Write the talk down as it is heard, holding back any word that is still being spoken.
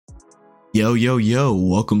Yo, yo, yo,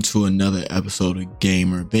 welcome to another episode of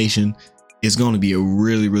Gamerbation. It's going to be a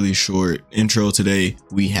really short intro today.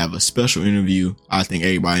 We have a special interview. I think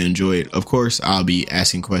everybody enjoy it. Of course, I'll be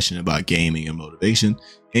asking questions about gaming and motivation.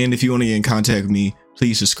 And if you want to get in contact with me,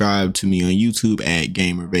 please subscribe to me on YouTube at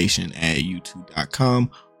Gamerbation at youtube.com.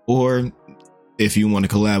 Or if you want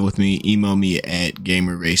to collab with me, email me at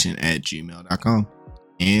gamerbation at gmail.com.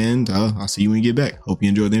 And I'll see you when you get back. Hope you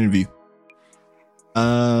enjoy the interview.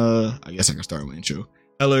 I guess I can start my intro.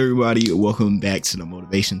 Hello everybody, welcome back to the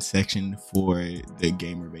motivation section for the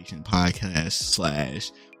Gamerbation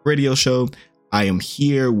podcast / radio show. I am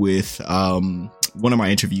here with one of my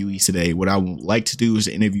interviewees today. What I would like to do is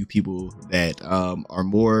interview people that are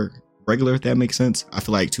more regular, if that makes sense. I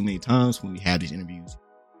feel like too many times when we have these interviews,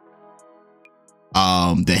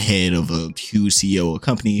 the head of a huge CEO of a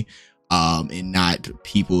company, and not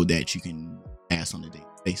people that you can ask on a daily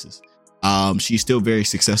basis. She's still very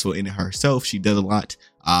successful in it herself. She does a lot,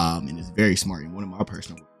 and is very smart in one of my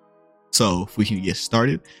personal. So if we can get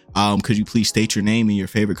started, could you please state your name and your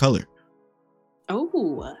favorite color?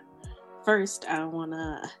 Oh, first I want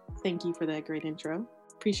to thank you for that great intro.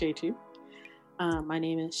 Appreciate you. My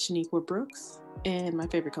name is Shaniqua Brooks, and my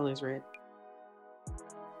favorite color is red.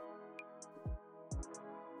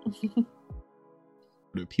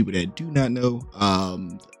 For the people that do not know,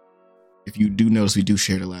 if you do notice, we do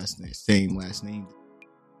share the same last name,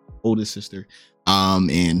 oldest sister.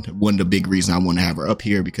 And one of the big reasons I want to have her up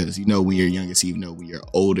here, because when you're youngest, even though when your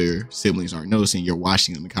older siblings aren't noticing, you're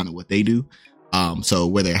watching them and kind of what they do. So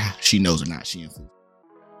whether she knows or not, she influences.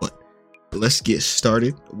 But let's get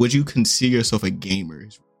started. Would you consider yourself a gamer?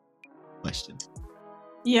 Question.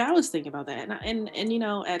 Yeah, I was thinking about that, and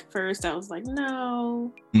at first I was like,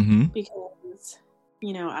 no, because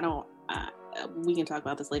I don't. We can talk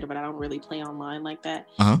about this later, but I don't really play online like that.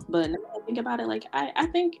 But now I think about it, like I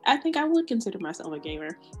think I would consider myself a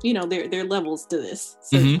gamer. There are levels to this,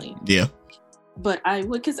 certainly. Yeah. But I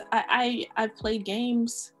would, because I've played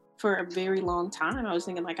games for a very long time. I was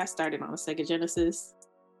thinking, like, I started on a Sega Genesis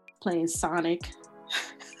playing Sonic.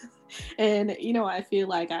 And I feel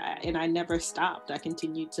like I never stopped. I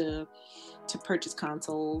continued to purchase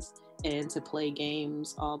consoles and to play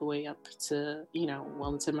games all the way up to,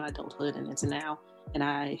 into my adulthood and into now. And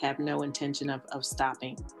I have no intention of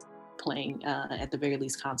stopping playing, at the very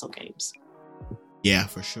least, console games. Yeah,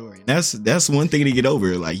 for sure. And that's one thing to get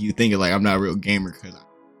over. Like, you thinking, like, I'm not a real gamer.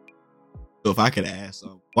 So if I could ask,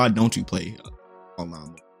 why don't you play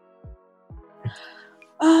online?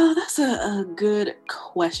 That's a good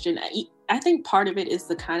question. I think part of it is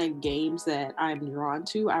the kind of games that I'm drawn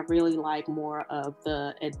to. I really like more of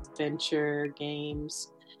the adventure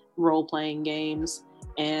games, role-playing games,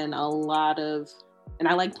 and I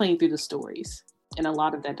like playing through the stories. And a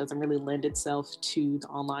lot of that doesn't really lend itself to the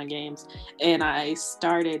online games. And I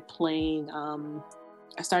started playing online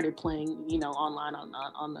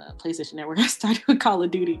on the PlayStation Network. I started with Call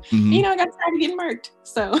of Duty. I got tired of getting murked.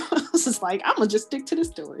 So I was just like, I'm going to just stick to the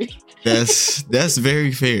story. That's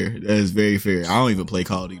very fair. That is very fair. I don't even play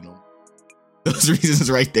Call of Duty no more. Those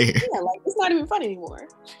reasons right there. Yeah, like, it's not even fun anymore.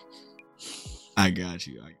 I got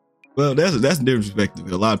you. Well, that's a different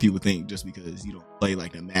perspective. A lot of people think just because you don't play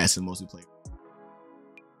like the massive multiplayer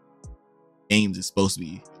games, is supposed to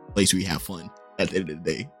be a place where you have fun at the end of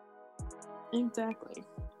the day. Exactly.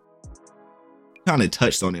 Kind of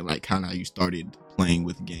touched on it, like kind of how you started playing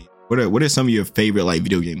with games. What are some of your favorite like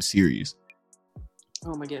video game series?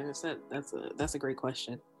 Oh my goodness, that's a great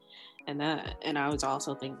question. And I was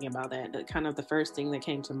also thinking about that. Kind of the first thing that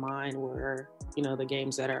came to mind were the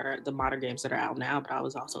games that are the modern games that are out now. But I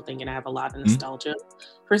was also thinking I have a lot of nostalgia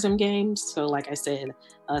for some games. So like I said,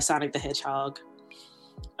 Sonic the Hedgehog.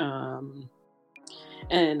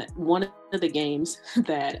 And one of the games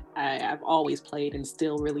that I've always played and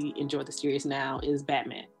still really enjoy the series now is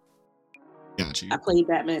Batman. Got you. I played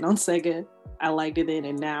Batman on Sega. I liked it then,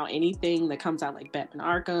 and now anything that comes out like Batman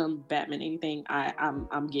Arkham, Batman anything,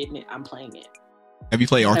 I'm getting it. I'm playing it. Have you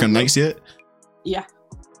played Arkham Knights yet? Yeah.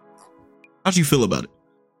 How'd you feel about it?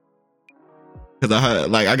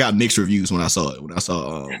 Because I got mixed reviews when I saw it. When I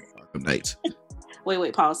saw Arkham Knights.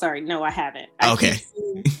 Wait, Paul. Sorry, no, I haven't. Okay.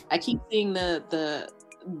 I keep seeing the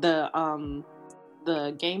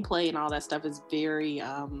gameplay and all that stuff is very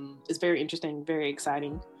interesting, very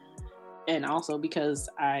exciting, and also because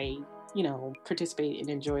I participate and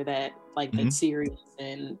enjoy that that series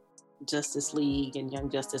and Justice League and Young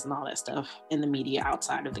Justice and all that stuff in the media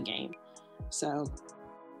outside of the game. So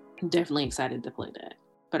I'm definitely excited to play that.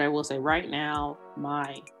 But I will say right now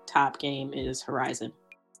my top game is Horizon.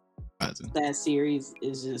 That series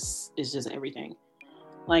is just everything.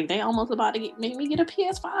 Like they almost about to make me get a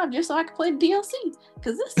PS5 just so I can play the DLC.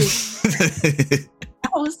 Because this is,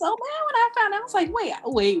 I was so mad when I found out. I was like,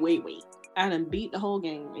 wait. I done beat the whole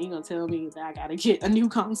game. And you gonna tell me that I gotta get a new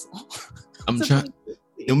console? I'm trying.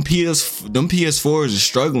 Them PS4s are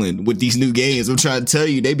struggling with these new games. I'm trying to tell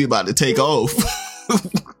you, they be about to take off.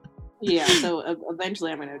 Yeah, so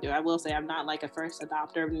eventually I'm gonna do it. I will say I'm not like a first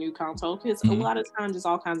adopter of a new console because a lot of times there's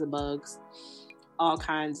all kinds of bugs, all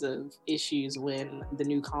kinds of issues when the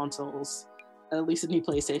new consoles, at least the new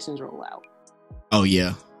PlayStations, roll out. Oh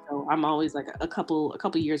yeah. So I'm always like a couple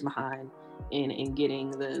years behind in getting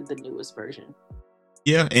the newest version.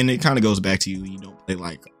 Yeah, and it kind of goes back to you don't play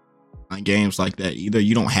like on games like that either.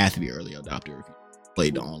 You don't have to be early adopter if you play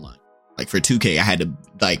the online. Like for 2K, I had to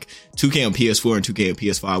like 2K on PS4 and 2K on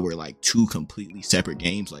PS5 were like two completely separate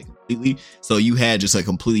games, like completely. So you had just a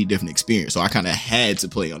completely different experience. So I kind of had to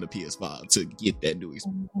play on the PS5 to get that new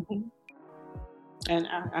experience. And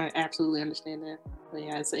I absolutely understand that. But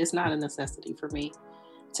yeah, it's not a necessity for me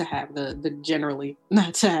to have the generally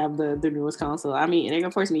not to have the newest console. I mean, they're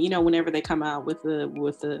gonna force me. Whenever they come out with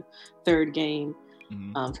the third game.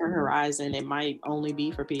 For Horizon, it might only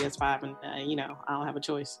be for PS5, and I don't have a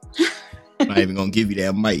choice. I'm not even gonna give you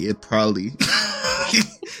that. It probably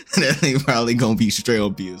that thing probably gonna be straight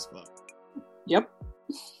on PS5. Yep.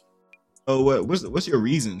 Oh, what's your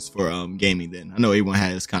reasons for gaming then? I know everyone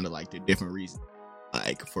has kind of like their different reasons,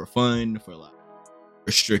 like for fun, for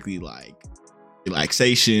strictly like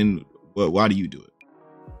relaxation. Why do you do it?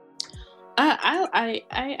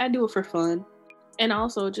 I do it for fun. And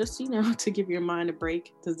also just, to give your mind a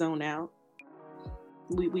break, to zone out.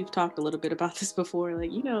 We've talked a little bit about this before.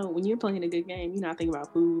 Like, when you're playing a good game, you're not thinking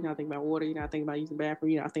about food, you're not thinking about water, you're not thinking about using the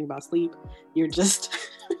bathroom, you're not thinking about sleep. You're just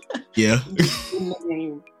in the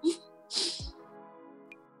game.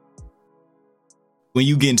 When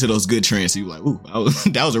you get into those good trends, you're like, ooh,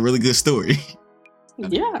 that was a really good story.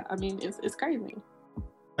 Yeah, I mean, it's crazy.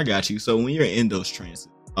 I got you. So when you're in those trends,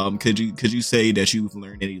 could you say that you've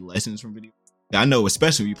learned any lessons from video? I know,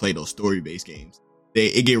 especially when you play those story-based games,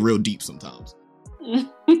 it get real deep sometimes.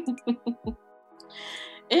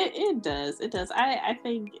 It does. I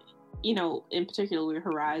think, in particular with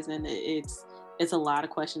Horizon, it's a lot of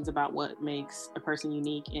questions about what makes a person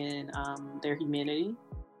unique in their humanity.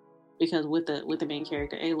 Because with the main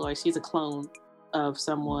character, Aloy, she's a clone of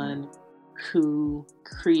someone who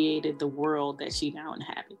created the world that she now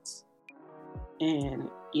inhabits. And,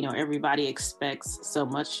 everybody expects so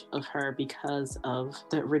much of her because of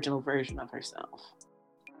the original version of herself.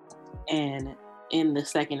 And in the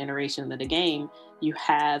second iteration of the game, you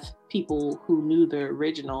have people who knew the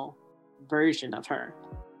original version of her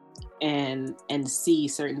and see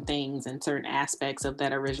certain things and certain aspects of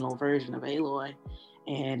that original version of Aloy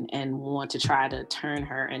and want to try to turn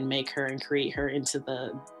her and make her and create her into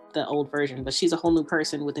the old version. But she's a whole new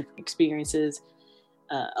person with different experiences,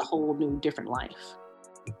 a whole new different life.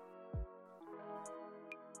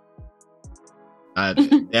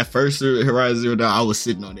 That first Horizon Zero Dawn, I was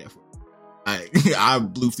sitting on that. I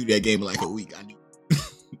blew through that game in like a week. I knew.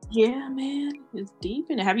 Yeah, man, it's deep.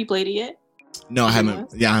 And have you played it yet? No, I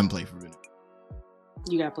haven't. Yeah, I haven't played for a minute.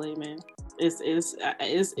 You gotta play it, man. It's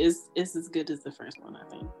as good as the first one, I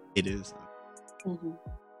think. It is.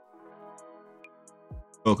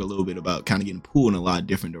 Spoke a little bit about kind of getting pulled in a lot of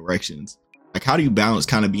different directions. Like, how do you balance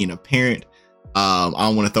kind of being a parent? I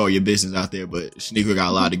don't want to throw your business out there, but Shaniqua got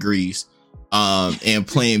a lot of degrees. And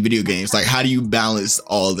playing video games. Like, how do you balance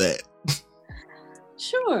all that?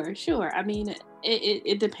 Sure. I mean,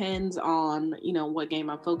 it depends on, what game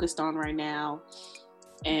I'm focused on right now.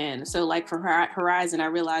 And so like for Horizon, I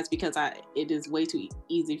realized because it is way too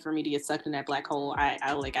easy for me to get sucked in that black hole. I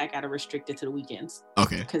gotta restrict it to the weekends.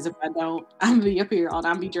 Okay. Because if I don't, I'm gonna be up here all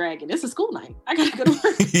night, I'm be dragging. It's a school night. I gotta go to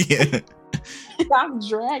work. Yeah. I'm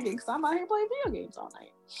dragging because I'm out here playing video games all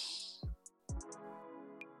night.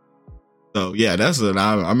 So yeah, that's what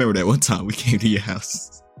I remember that one time we came to your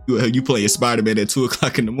house. You playing Spider-Man at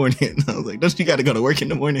 2:00 in the morning. I was like, don't you gotta go to work in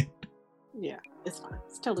the morning? Yeah, it's fine.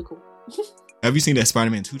 It's totally cool. Have you seen that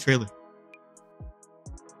Spider-Man 2 trailer?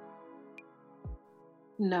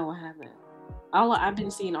 No, I haven't. I've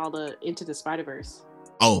been seeing all the Into the Spider-Verse.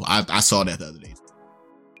 Oh, I saw that the other day.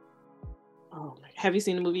 Oh my! Have you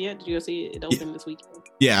seen the movie yet? Did you go see it? It opened this weekend.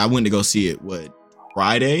 Yeah, I went to go see it.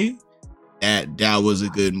 Friday? That was a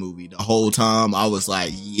good movie. The whole time I was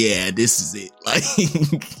like, yeah, this is it. Like,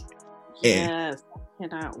 yes, I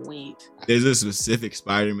cannot wait. There's a specific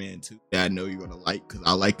Spider-Man too that I know you're gonna like because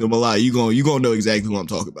I like them a lot. You gonna know exactly who I'm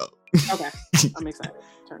talking about. Okay, I'm excited.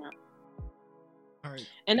 Turn out. All right.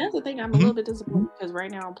 And that's the thing, I'm a little bit disappointed because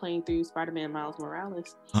right now I'm playing through Spider-Man Miles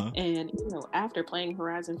Morales, and after playing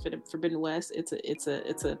Horizon Forbidden West, it's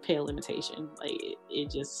a pale imitation. Like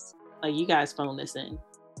it just like you guys phoned this in.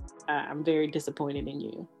 I'm very disappointed in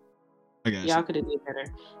you. Y'all could have did better.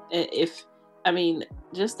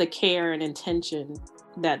 Just the care and intention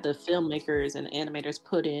that the filmmakers and animators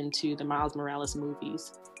put into the Miles Morales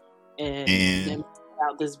movies, and then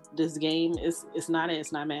about this game it's not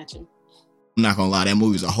matching. I'm not gonna lie, that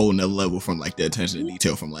movie's a whole nother level from like the attention to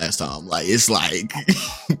detail from last time. Like it's like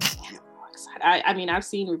I've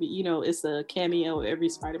seen it's a cameo of every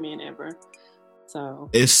Spider-Man ever. So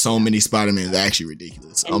it's so many Spider-Mans actually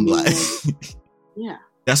ridiculous. I'm like yeah.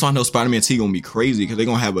 That's why I know Spider-Man 2 gonna be crazy because they're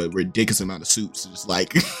gonna have a ridiculous amount of suits. It's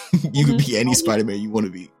like you can be any Spider-Man you want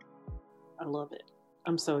to be. I love it.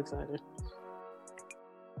 I'm so excited.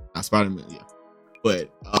 Not Spider-Man, yeah.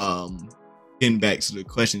 But getting back to the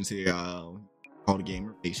questions here, all the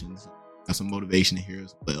gamer patients got some motivation here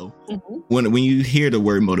as well. When you hear the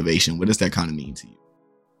word motivation, what does that kind of mean to you?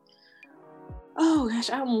 Oh gosh,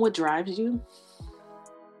 what drives you?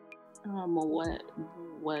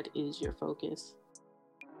 What is your focus?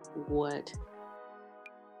 What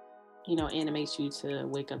animates you to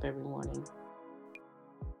wake up every morning?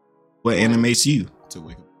 What animates you to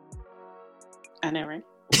wake up? I know, right?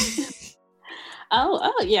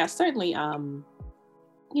 Oh yeah, certainly.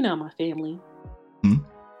 My family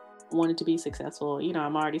wanted to be successful.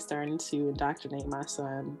 I'm already starting to indoctrinate my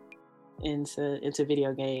son into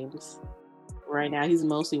video games. Right now, he's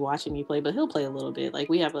mostly watching me play, but he'll play a little bit. Like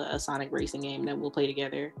we have a Sonic racing game that we'll play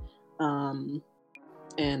together,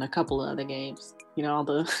 and a couple of other games. All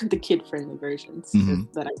the kid-friendly versions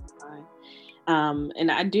that I can find.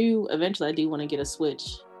 And I do want to get a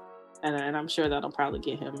Switch. And I'm sure that'll probably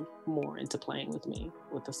get him more into playing with me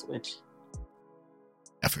with the Switch.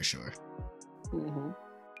 Yeah, for sure.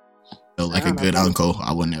 So like a good uncle,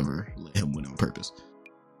 I would never let him win on purpose.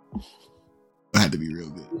 I had to be real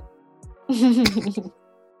good.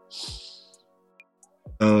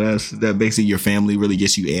 Oh, that basically your family really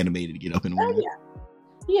gets you animated to get up in the morning.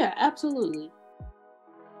 Yeah, absolutely.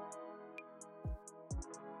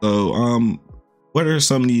 So, what are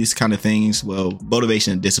some of these kind of things? Well,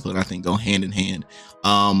 motivation and discipline, I think, go hand in hand.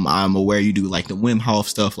 I'm aware you do like the Wim Hof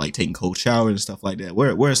stuff, like taking cold showers and stuff like that.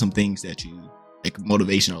 Where are some things that you like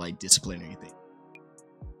motivation or like discipline or anything?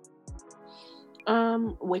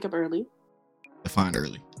 Wake up early. Define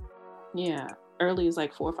early. Yeah, early is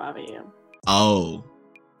like 4 or 5 a.m. Oh,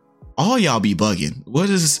 all y'all be bugging. What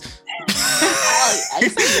is?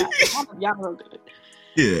 Y'all know good.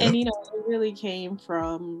 Yeah, and it really came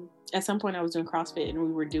from. At some point I was doing CrossFit and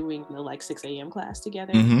we were doing the like 6 a.m. class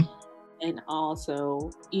together. And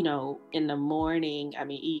also, in the morning,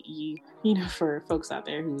 for folks out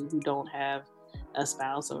there who don't have a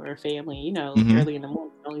spouse or a family, early in the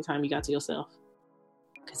morning, the only time you got to yourself.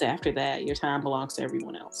 Because after that, your time belongs to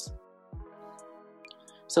everyone else.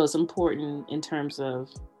 So it's important in terms of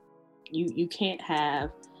you can't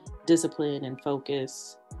have discipline and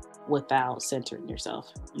focus without centering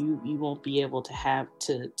yourself. You won't be able to have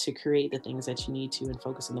to create the things that you need to and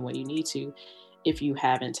focus in the way you need to if you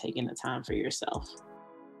haven't taken the time for yourself.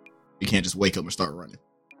 You can't just wake up and start running.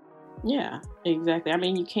 Yeah, exactly.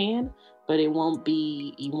 You can, but you won't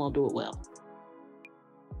do it well.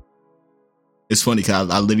 It's funny because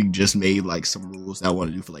I literally just made like some rules that I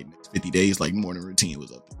want to do for like next 50 days. Like morning routine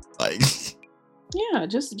was up there. Like yeah,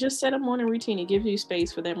 just set a morning routine. It gives you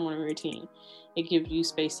space for that morning routine. It gives you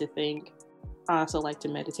space to think. I also like to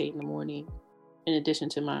meditate in the morning. In addition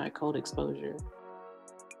to my cold exposure,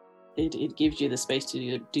 it gives you the space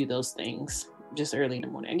to do those things just early in the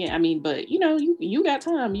morning. Again, but you got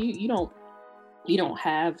time. You don't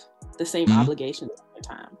have the same obligations all the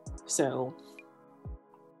time. So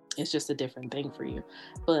it's just a different thing for you.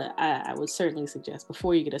 But I would certainly suggest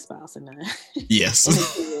before you get a spouse and yes.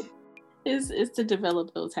 is to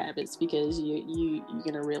develop those habits because you're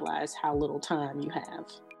gonna realize how little time you have.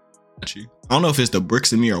 Got you. I don't know if it's the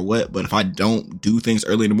bricks in me or what, but if I don't do things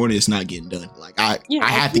early in the morning, it's not getting done. Like I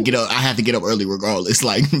have to get up. I have to get up early regardless.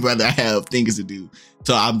 Like whether I have things to do.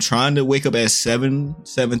 So I'm trying to wake up at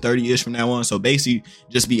 7:30 ish from now on. So basically,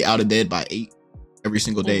 just be out of bed by 8 every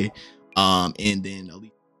single day. And then at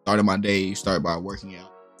least starting my day, start by working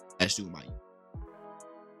out. That's doing my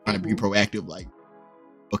trying to be proactive. Like,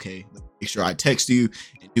 okay, make sure I text you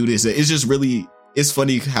and do this. It's just really, it's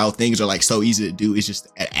funny how things are like so easy to do. It's just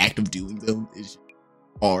an act of doing them is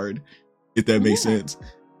hard, if that makes sense.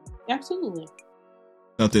 Absolutely.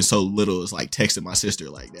 Something so little as like texting my sister,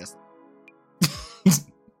 like that's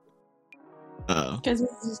Because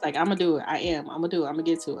it's just like, I'm gonna do it. I'm gonna do it. I'm gonna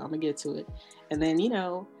get to it. I'm gonna get to it. And then,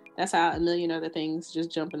 that's how a million other things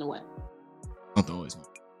just jump in the way. Something always.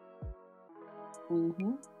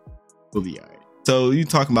 Mm-hmm. We'll be all right. So you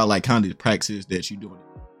talking about like kind of the practices that you doing,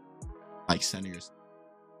 like centers.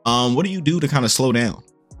 What do you do to kind of slow down?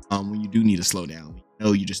 When you do need to slow down,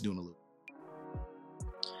 you're just doing a little.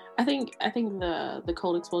 I think the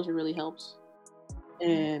cold exposure really helps,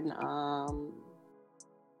 and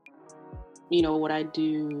what I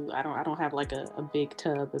do. I don't have like a big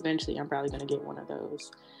tub. Eventually, I'm probably gonna get one of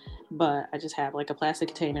those, but I just have like a plastic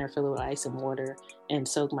container, fill it with ice and water, and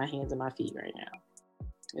soak my hands and my feet right now.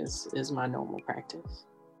 Is my normal practice.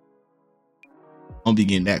 Don't be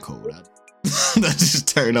getting that cold. I just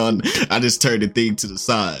turn the thing to the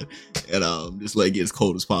side and just let it get as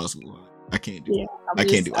cold as possible. I can't do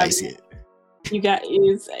ice yet. You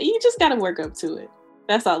just got to work up to it.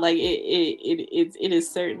 That's all. Like it is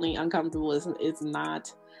certainly uncomfortable. It's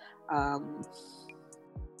not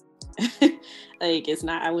like it's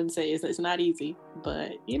not. I wouldn't say it's not easy,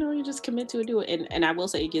 but you just commit to it, do it, and I will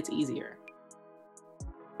say it gets easier.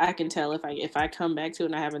 I can tell if I come back to it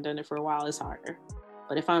and I haven't done it for a while, it's harder.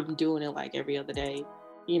 But if I'm doing it like every other day,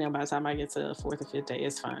 by the time I get to the fourth or fifth day,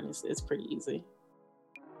 it's fine. It's pretty easy.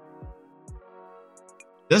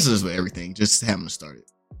 This is with everything. Just having to start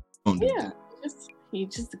it. You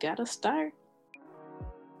just gotta start.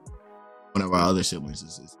 One of our other siblings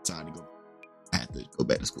is trying to go. I have to go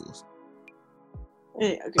back to school.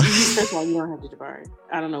 Yeah, okay. First of all, you don't have to Jabari.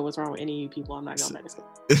 I don't know what's wrong with any of you people. I'm not going back to school.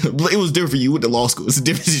 It was different for you with the law school. It's a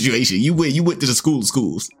different situation. You went to the school of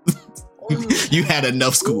schools. You had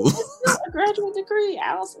enough school. A graduate degree.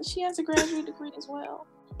 She has a graduate degree as well.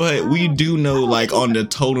 But we do know, like, on the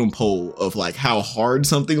totem pole of like how hard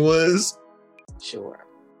something was. Sure.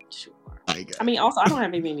 I mean, also, I don't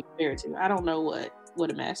have anything to compare it to. I don't know what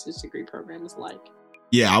a master's degree program is like.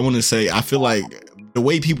 Yeah, I want to say, I feel like the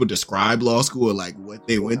way people describe law school or like what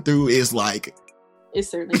they went through is like. It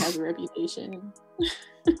certainly has a reputation.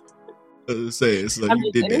 It's like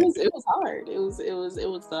you did that. It was hard. It was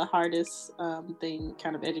the hardest thing,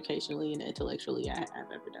 kind of educationally and intellectually I've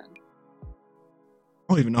ever done. I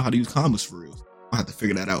don't even know how to use commas for real. I have to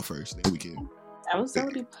figure that out first. Then we can. I was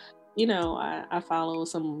telling people, I follow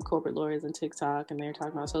some corporate lawyers on TikTok, and they're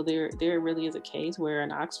talking about, so there really is a case where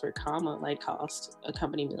an Oxford comma like cost a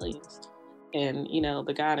company millions. And,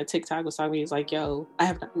 the guy on the TikTok was talking to me, he's like, yo, I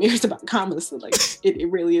have nightmares about commas. So, like,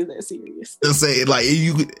 it really is that serious. They'll say, like,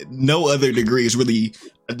 no other degree is really,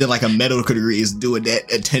 like a medical degree is doing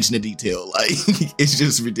that attention to detail. Like, it's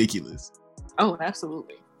just ridiculous. Oh,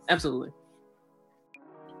 absolutely. Absolutely.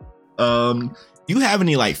 Do you have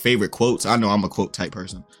any, like, favorite quotes? I know I'm a quote type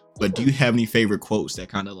person, but do you have any favorite quotes that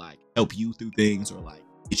kind of, like, help you through things or, like,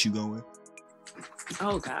 get you going?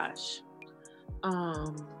 Oh, gosh.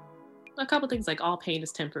 A couple things, like all pain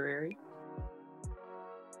is temporary.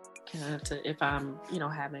 If I'm,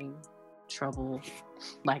 having trouble,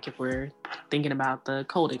 like if we're thinking about the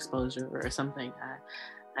cold exposure or something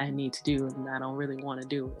I need to do and I don't really want to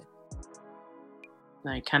do it.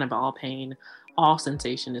 Like kind of all pain, all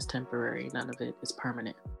sensation is temporary. None of it is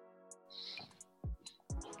permanent.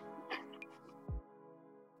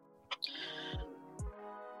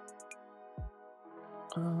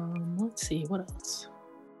 Let's see, what else?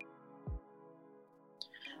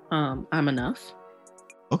 I'm enough.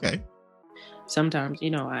 Okay. Sometimes,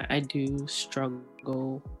 I do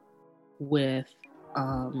struggle with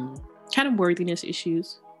kind of worthiness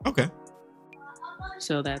issues. Okay.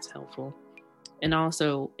 So that's helpful. And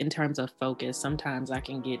also in terms of focus, sometimes I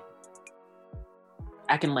can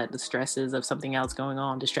let the stresses of something else going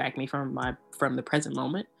on distract me from the present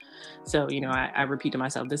moment. So, I repeat to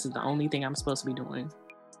myself, this is the only thing I'm supposed to be doing.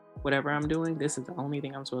 Whatever I'm doing, this is the only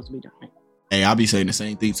thing I'm supposed to be doing. Hey, I'll be saying the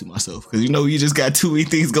same thing to myself because you just got too many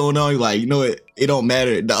things going on. You're like, it don't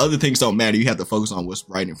matter. The other things don't matter. You have to focus on what's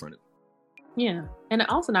right in front of you. Yeah, and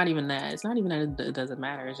also not even that. It's not even that it doesn't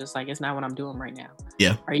matter. It's just like it's not what I'm doing right now.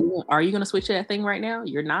 Yeah. Are you gonna switch to that thing right now?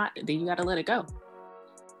 You're not. Then you got to let it go.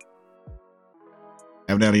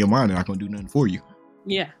 Have that in your mind. They're not gonna do nothing for you.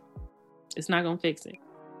 Yeah, it's not gonna fix it.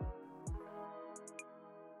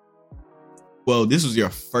 Well, this was your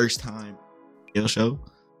first time on the show.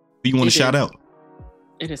 Who you want to shout out?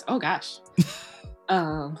 It is. Oh gosh.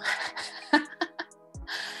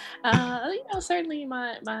 Certainly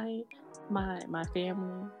my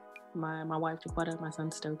family, my wife Dakota, my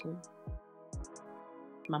son Stokely,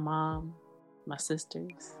 my mom, my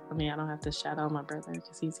sisters. I mean, I don't have to shout out my brother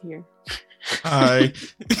because he's here. Hi.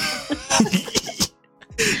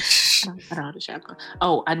 I don't have to shout out.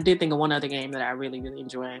 Oh, I did think of one other game that I really, really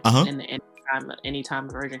enjoy, and anytime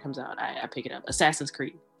a version comes out, I pick it up. Assassin's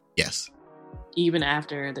Creed. Yes. Even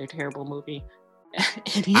after their terrible movie. I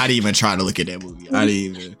didn't even try to look at that movie. I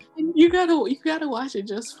didn't even. You gotta watch it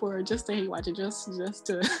just to hate watch it just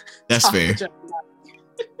to. That's fair.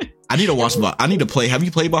 I need to watch. I need to play. Have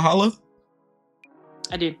you played Valhalla?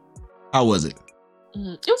 I did. How was it?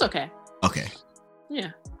 It was okay. Okay.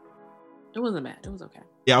 Yeah. It wasn't bad. It was okay.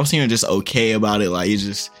 Yeah, I was hearing just okay about it. Like, it's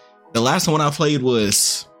just the last one I played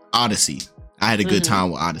was Odyssey. I had a good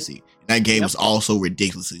time with Odyssey. That game was also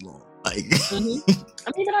ridiculously long. Like, I mean,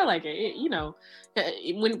 but I like it.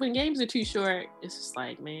 When games are too short, it's just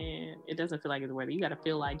like, man, it doesn't feel like it's worth it. You got to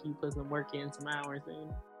feel like you put some work in, some hours in.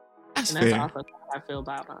 That's fair. Also how I feel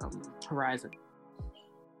about Horizon.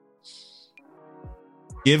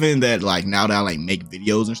 Given that, like, now that I like make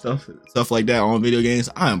videos and stuff like that on video games,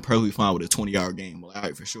 I am perfectly fine with a 20-hour game. Like, all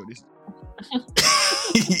right, for sure.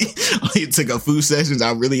 It took a few sessions.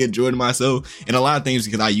 I really enjoyed myself, and a lot of things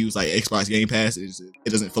because I use like Xbox Game Pass. It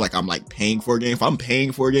doesn't feel like I'm like paying for a game. If I'm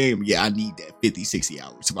paying for a game, yeah, I need that 50-60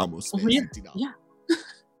 hours if I'm gonna spend $60. Yeah.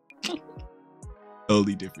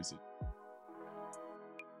 Totally different.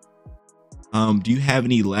 Do you have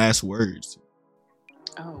any last words?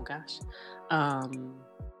 Oh gosh.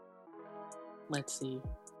 Let's see.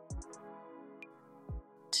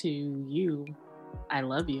 To you, I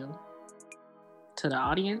love you. To the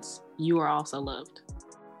audience, you are also loved.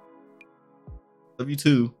 Love you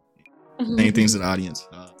too. Same things to the audience.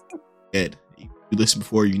 Ed, you listened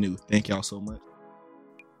before you knew. Thank y'all so much.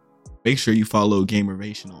 Make sure you follow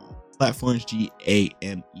Gamervation on platforms, GAMERVAT,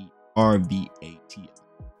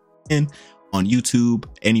 and on YouTube,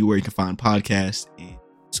 anywhere you can find podcasts. And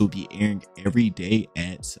this will be airing every day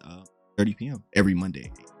at 30 p.m. every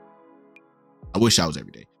Monday. I wish I was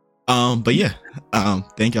every day. But yeah,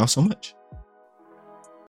 thank y'all so much.